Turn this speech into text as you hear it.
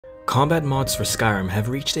Combat mods for Skyrim have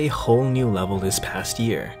reached a whole new level this past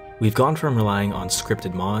year. We've gone from relying on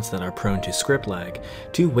scripted mods that are prone to script lag,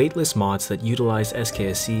 to weightless mods that utilize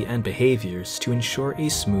SKSE and behaviors to ensure a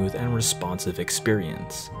smooth and responsive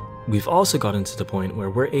experience. We've also gotten to the point where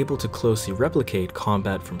we're able to closely replicate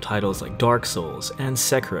combat from titles like Dark Souls and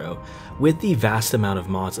Sekiro with the vast amount of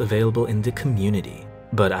mods available in the community.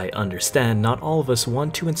 But I understand not all of us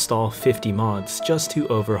want to install 50 mods just to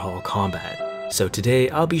overhaul combat. So today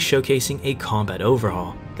I'll be showcasing a combat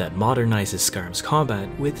overhaul that modernizes Skyrim's combat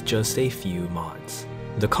with just a few mods.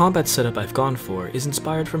 The combat setup I've gone for is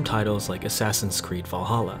inspired from titles like Assassin's Creed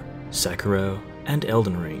Valhalla, Sekiro, and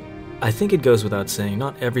Elden Ring. I think it goes without saying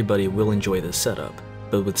not everybody will enjoy this setup,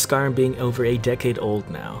 but with Skyrim being over a decade old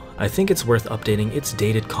now, I think it's worth updating its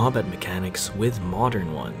dated combat mechanics with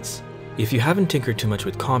modern ones. If you haven't tinkered too much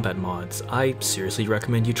with combat mods, I seriously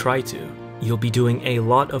recommend you try to. You'll be doing a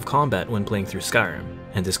lot of combat when playing through Skyrim,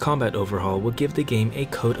 and this combat overhaul will give the game a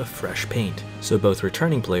coat of fresh paint, so both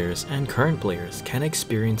returning players and current players can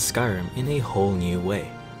experience Skyrim in a whole new way.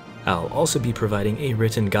 I'll also be providing a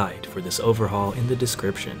written guide for this overhaul in the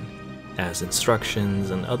description, as instructions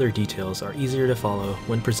and other details are easier to follow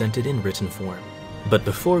when presented in written form. But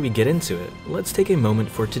before we get into it, let's take a moment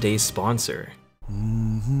for today's sponsor.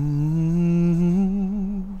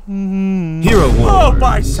 Hero Wars! Oh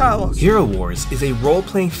my sallows! Hero Wars is a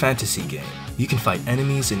role-playing fantasy game. You can fight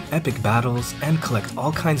enemies in epic battles and collect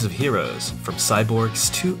all kinds of heroes, from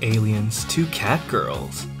cyborgs to aliens to cat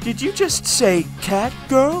girls. Did you just say cat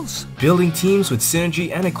girls? Building teams with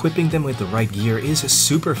synergy and equipping them with the right gear is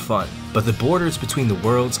super fun, but the borders between the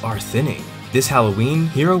worlds are thinning. This Halloween,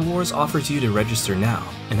 Hero Wars offers you to register now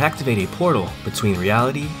and activate a portal between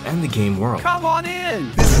reality and the game world. Come on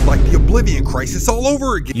in! This is like the Oblivion Crisis all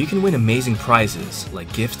over again! You can win amazing prizes,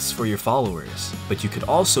 like gifts for your followers, but you could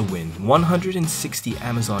also win 160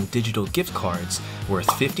 Amazon digital gift cards worth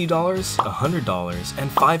 $50, $100,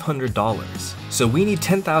 and $500. So we need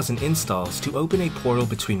 10,000 installs to open a portal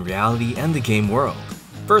between reality and the game world.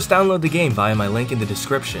 First, download the game via my link in the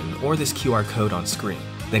description or this QR code on screen.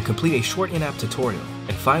 Then complete a short in-app tutorial,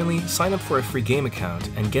 and finally, sign up for a free game account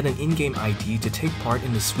and get an in-game ID to take part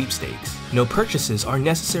in the sweepstakes. No purchases are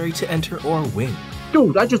necessary to enter or win.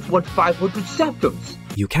 Dude, I just want 500 septums!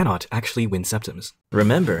 You cannot actually win septums.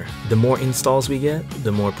 Remember, the more installs we get,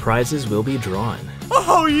 the more prizes will be drawn.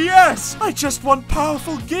 Oh yes! I just want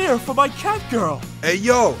powerful gear for my cat girl! Hey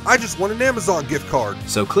yo, I just won an Amazon gift card!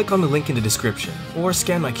 So click on the link in the description, or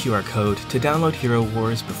scan my QR code to download Hero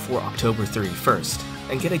Wars before October 31st.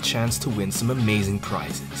 And get a chance to win some amazing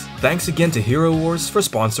prizes. Thanks again to Hero Wars for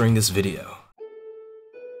sponsoring this video.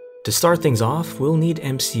 To start things off, we'll need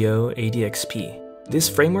MCO ADXP. This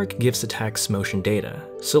framework gives attacks motion data,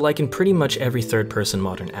 so like in pretty much every third-person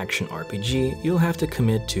modern action RPG, you'll have to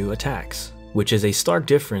commit to attacks, which is a stark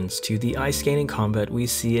difference to the eye-scanning combat we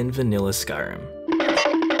see in vanilla Skyrim.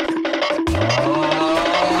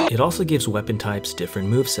 It also gives weapon types different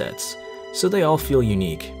movesets, so they all feel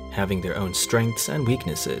unique, having their own strengths and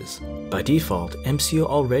weaknesses. By default, MCO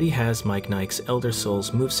already has Mike Nike's Elder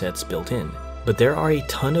Souls movesets built in, but there are a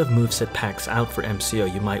ton of moveset packs out for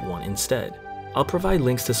MCO you might want instead. I'll provide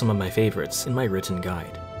links to some of my favorites in my written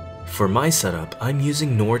guide. For my setup, I'm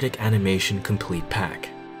using Nordic Animation Complete Pack.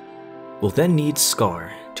 We'll then need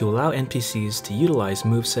Scar to allow NPCs to utilize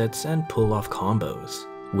movesets and pull off combos.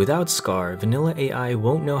 Without Scar, vanilla AI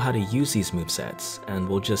won't know how to use these movesets, and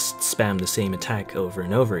will just spam the same attack over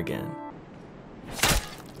and over again.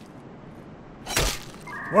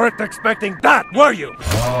 Weren't expecting that, were you?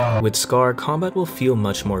 With Scar, combat will feel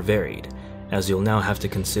much more varied, as you'll now have to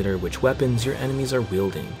consider which weapons your enemies are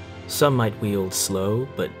wielding. Some might wield slow,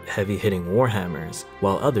 but heavy-hitting warhammers,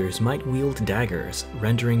 while others might wield daggers,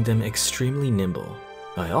 rendering them extremely nimble.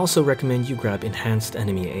 I also recommend you grab Enhanced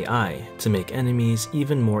Enemy AI to make enemies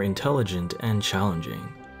even more intelligent and challenging.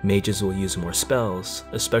 Mages will use more spells,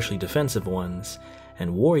 especially defensive ones,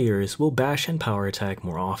 and warriors will bash and power attack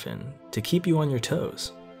more often, to keep you on your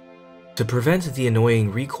toes. To prevent the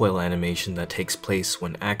annoying recoil animation that takes place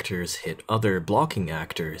when actors hit other blocking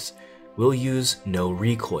actors, we'll use No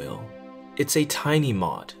Recoil. It's a tiny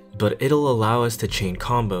mod, but it'll allow us to chain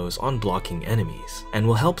combos on blocking enemies, and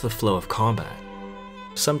will help the flow of combat.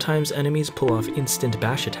 Sometimes enemies pull off instant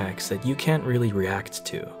bash attacks that you can't really react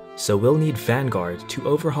to, so we'll need Vanguard to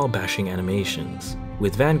overhaul bashing animations.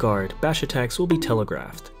 With Vanguard, bash attacks will be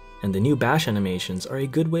telegraphed, and the new bash animations are a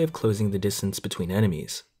good way of closing the distance between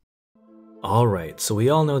enemies. Alright, so we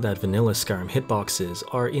all know that vanilla Skyrim hitboxes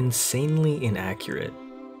are insanely inaccurate.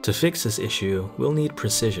 To fix this issue, we'll need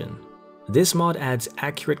precision. This mod adds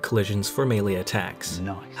accurate collisions for melee attacks.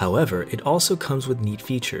 Nice. However, it also comes with neat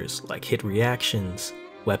features like hit reactions,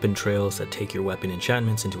 weapon trails that take your weapon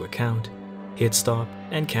enchantments into account, hit stop,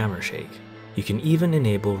 and camera shake. You can even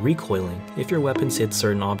enable recoiling if your weapons hit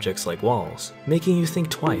certain objects like walls, making you think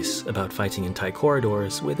twice about fighting in tight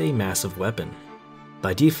corridors with a massive weapon.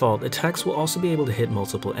 By default, attacks will also be able to hit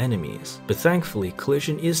multiple enemies, but thankfully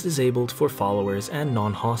collision is disabled for followers and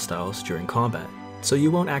non-hostiles during combat, so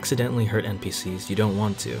you won't accidentally hurt NPCs you don't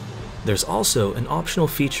want to. There's also an optional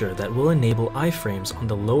feature that will enable iframes on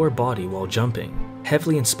the lower body while jumping,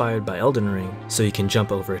 heavily inspired by Elden Ring, so you can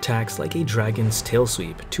jump over attacks like a dragon's tail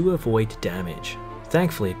sweep to avoid damage.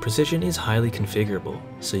 Thankfully, precision is highly configurable,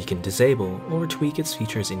 so you can disable or tweak its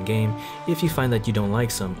features in-game if you find that you don't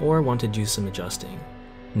like some or want to do some adjusting.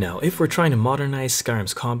 Now, if we're trying to modernize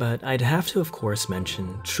Skyrim's combat, I'd have to of course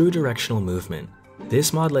mention true directional movement.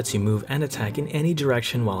 This mod lets you move and attack in any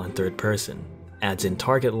direction while in third person, adds in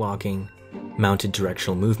target locking, mounted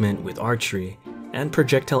directional movement with archery, and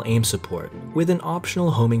projectile aim support with an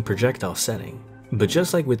optional homing projectile setting. But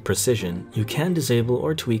just like with precision, you can disable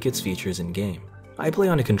or tweak its features in-game. I play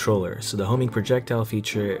on a controller, so the homing projectile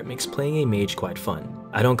feature makes playing a mage quite fun.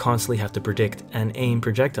 I don't constantly have to predict and aim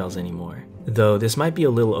projectiles anymore, though this might be a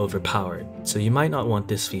little overpowered, so you might not want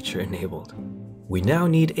this feature enabled. We now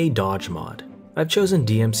need a dodge mod. I've chosen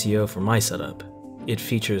DMCO for my setup. It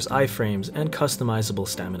features iframes and customizable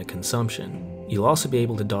stamina consumption. You'll also be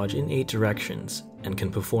able to dodge in 8 directions, and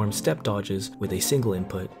can perform step dodges with a single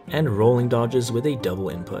input and rolling dodges with a double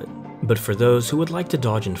input. But for those who would like to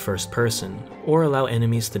dodge in first person, or allow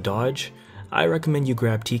enemies to dodge, I recommend you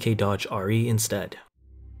grab TK Dodge RE instead.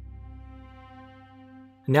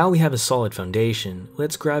 Now we have a solid foundation,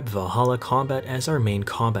 let's grab Valhalla Combat as our main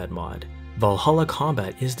combat mod. Valhalla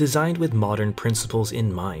Combat is designed with modern principles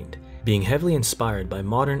in mind, being heavily inspired by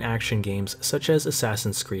modern action games such as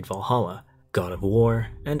Assassin's Creed Valhalla, God of War,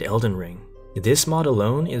 and Elden Ring. This mod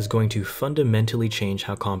alone is going to fundamentally change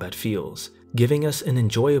how combat feels, giving us an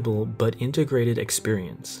enjoyable but integrated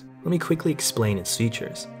experience. Let me quickly explain its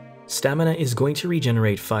features. Stamina is going to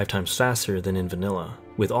regenerate 5 times faster than in vanilla,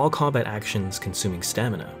 with all combat actions consuming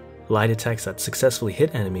stamina. Light attacks that successfully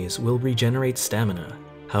hit enemies will regenerate stamina.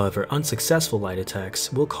 However, unsuccessful light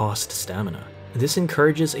attacks will cost stamina. This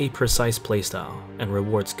encourages a precise playstyle and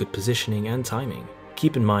rewards good positioning and timing.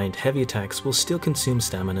 Keep in mind, heavy attacks will still consume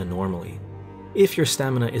stamina normally. If your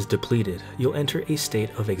stamina is depleted, you'll enter a state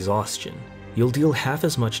of exhaustion. You'll deal half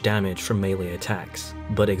as much damage from melee attacks,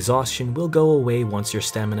 but exhaustion will go away once your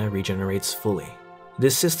stamina regenerates fully.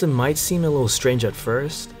 This system might seem a little strange at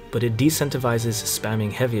first, but it decentivizes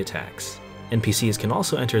spamming heavy attacks. NPCs can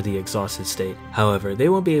also enter the exhausted state, however, they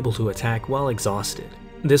won't be able to attack while exhausted.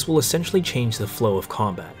 This will essentially change the flow of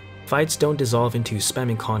combat. Fights don't dissolve into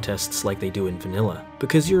spamming contests like they do in vanilla,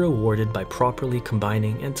 because you're rewarded by properly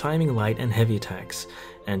combining and timing light and heavy attacks,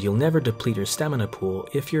 and you'll never deplete your stamina pool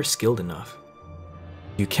if you're skilled enough.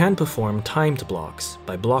 You can perform timed blocks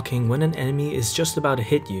by blocking when an enemy is just about to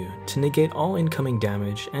hit you to negate all incoming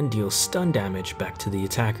damage and deal stun damage back to the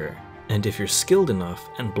attacker. And if you're skilled enough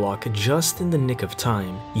and block just in the nick of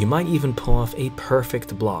time, you might even pull off a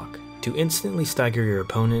perfect block to instantly stagger your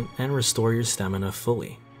opponent and restore your stamina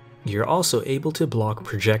fully. You're also able to block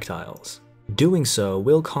projectiles. Doing so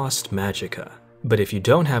will cost magicka, but if you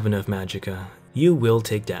don't have enough magicka, you will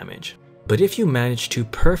take damage. But if you manage to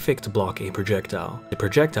perfect block a projectile, the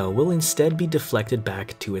projectile will instead be deflected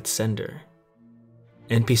back to its sender.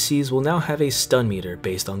 NPCs will now have a stun meter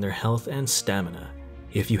based on their health and stamina.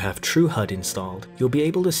 If you have True HUD installed, you'll be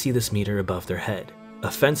able to see this meter above their head.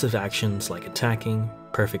 Offensive actions like attacking,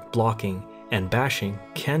 perfect blocking, and bashing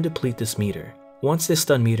can deplete this meter. Once this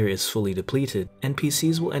stun meter is fully depleted,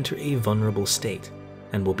 NPCs will enter a vulnerable state,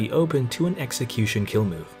 and will be open to an execution kill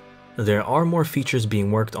move. There are more features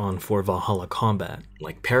being worked on for Valhalla Combat,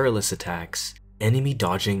 like perilous attacks, enemy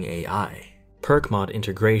dodging AI, perk mod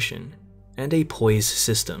integration, and a poise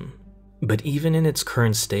system. But even in its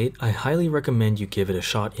current state, I highly recommend you give it a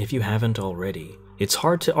shot if you haven't already. It's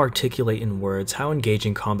hard to articulate in words how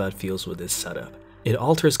engaging combat feels with this setup. It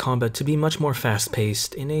alters combat to be much more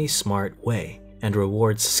fast-paced in a smart way, and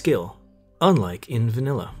rewards skill, unlike in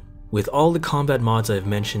vanilla. With all the combat mods I've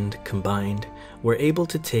mentioned combined, we're able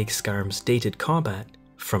to take Skyrim's dated combat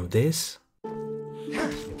from this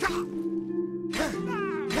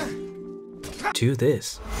to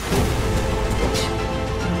this.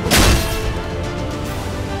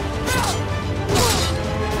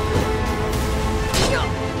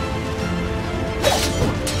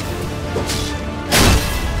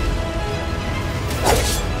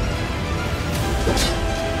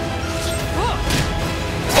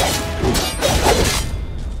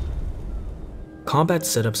 Combat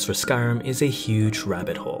setups for Skyrim is a huge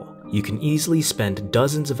rabbit hole. You can easily spend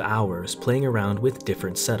dozens of hours playing around with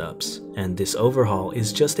different setups, and this overhaul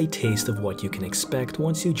is just a taste of what you can expect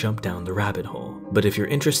once you jump down the rabbit hole. But if you're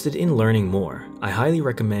interested in learning more, I highly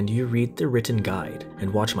recommend you read the written guide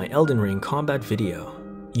and watch my Elden Ring combat video.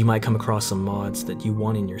 You might come across some mods that you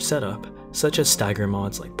want in your setup, such as stagger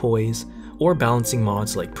mods like poise, or balancing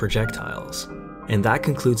mods like projectiles. And that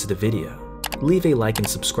concludes the video. Leave a like and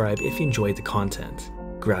subscribe if you enjoyed the content,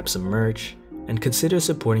 grab some merch, and consider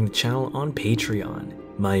supporting the channel on Patreon.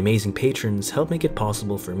 My amazing patrons help make it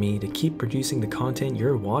possible for me to keep producing the content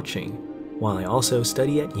you're watching, while I also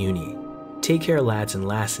study at uni. Take care, lads and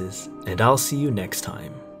lasses, and I'll see you next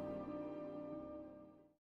time.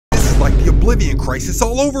 This is like the Oblivion Crisis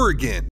all over again.